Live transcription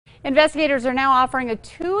Investigators are now offering a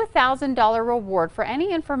 $2,000 reward for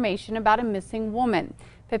any information about a missing woman.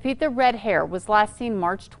 Pepita Redhair was last seen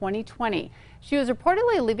March 2020. She was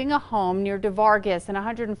reportedly leaving a home near DeVargas and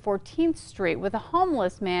 114th Street with a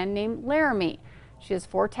homeless man named Laramie. She has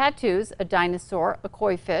 4 tattoos, a dinosaur, a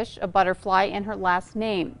koi fish, a butterfly, and her last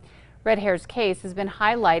name. Redhair's case has been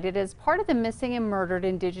highlighted as part of the missing and murdered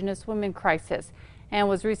Indigenous women crisis and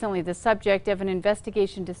was recently the subject of an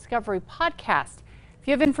investigation discovery podcast. If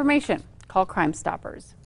you have information, call Crime Stoppers.